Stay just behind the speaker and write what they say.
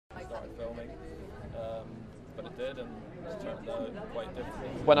did, and it's turned out quite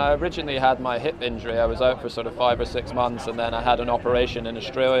different. When I originally had my hip injury, I was out for sort of 5 or 6 months, and then I had an operation in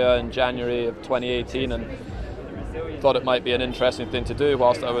Australia in January of 2018, and thought it might be an interesting thing to do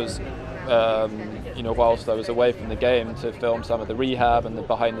whilst I was whilst I was away from the game, to film some of the rehab and the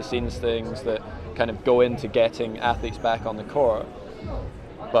behind the scenes things that kind of go into getting athletes back on the court.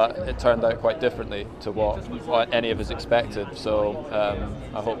 But it turned out quite differently to what any of us expected. So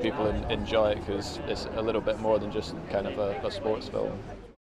I hope people enjoy it, because it's a little bit more than just kind of a sports film.